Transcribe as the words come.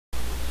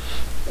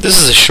This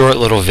is a short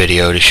little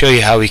video to show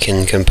you how we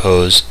can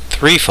compose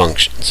three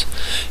functions.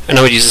 And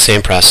I would use the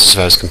same process if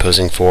I was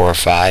composing 4 or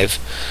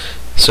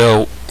 5.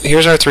 So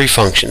here's our three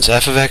functions,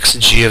 f of x,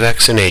 g of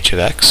x, and h of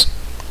x.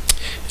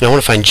 And I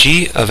want to find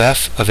g of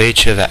f of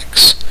h of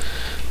x.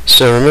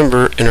 So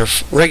remember, in our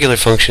regular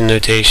function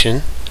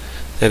notation,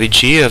 that would be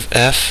g of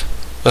f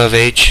of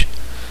h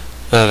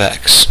of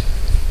x.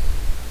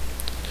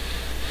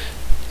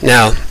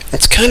 Now,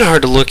 it's kind of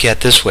hard to look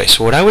at this way,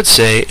 so what I would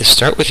say is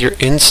start with your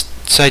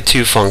inside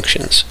two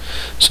functions.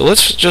 So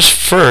let's just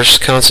first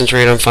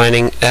concentrate on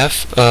finding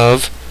f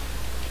of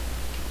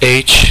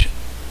h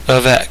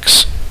of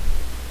x.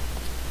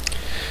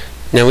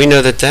 Now we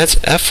know that that's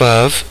f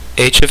of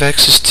h of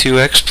x is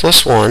 2x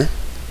plus 1.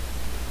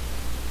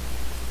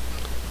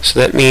 So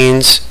that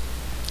means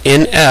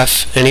in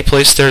f, any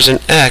place there's an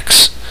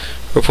x,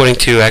 we're putting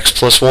 2x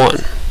plus 1.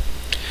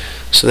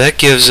 So that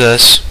gives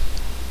us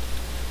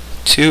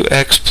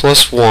 2x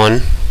plus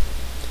 1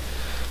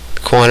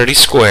 quantity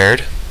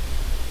squared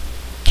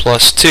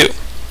plus 2.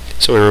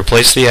 So we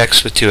replace the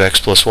x with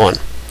 2x plus 1.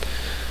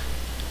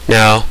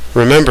 Now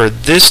remember,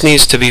 this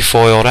needs to be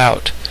FOILed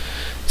out.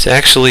 It's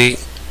actually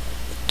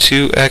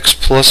 2x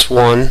plus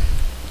 1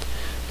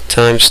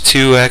 times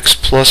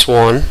 2x plus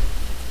 1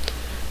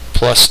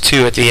 plus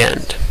 2 at the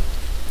end.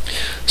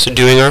 So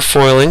doing our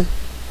FOILing,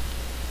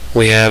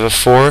 we have a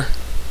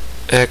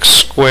 4x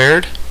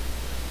squared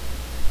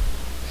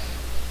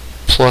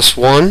plus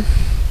 1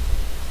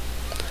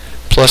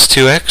 plus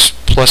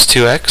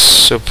 2x,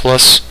 so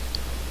plus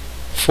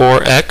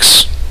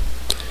 4x.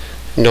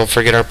 And don't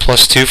forget our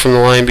plus 2 from the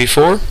line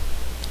before.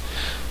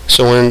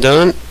 So when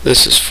done,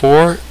 this is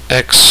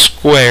 4x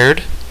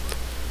squared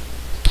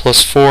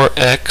plus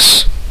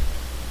 4x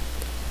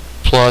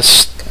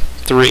plus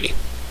 3.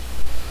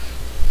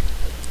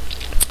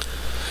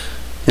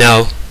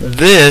 Now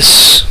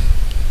this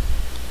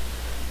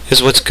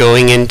is what's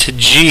going into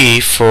G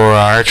for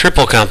our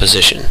triple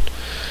composition.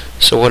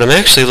 So what I'm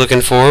actually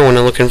looking for when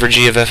I'm looking for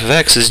g of f of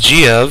x is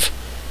g of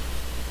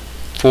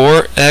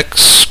 4x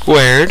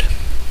squared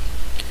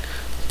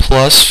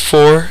plus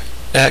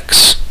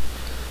 4x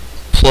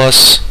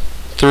plus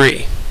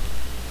 3.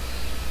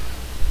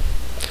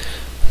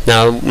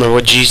 Now remember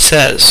what g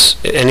says.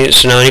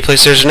 So now any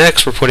place there's an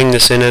x, we're putting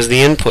this in as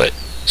the input.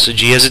 So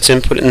g has its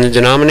input in the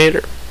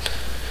denominator.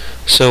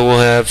 So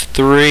we'll have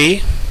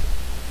 3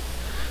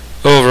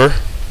 over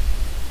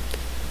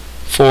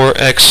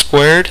 4x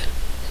squared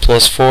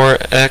plus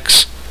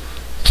 4x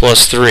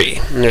plus 3.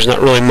 And there's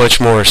not really much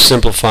more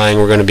simplifying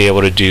we're going to be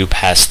able to do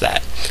past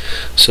that.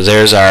 So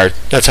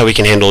that's how we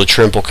can handle a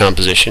triple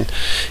composition.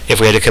 If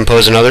we had to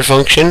compose another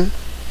function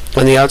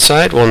on the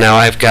outside, well, now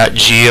I've got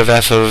g of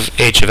f of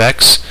h of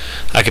x.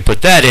 I could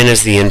put that in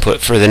as the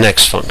input for the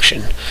next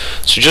function.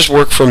 So just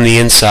work from the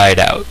inside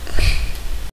out.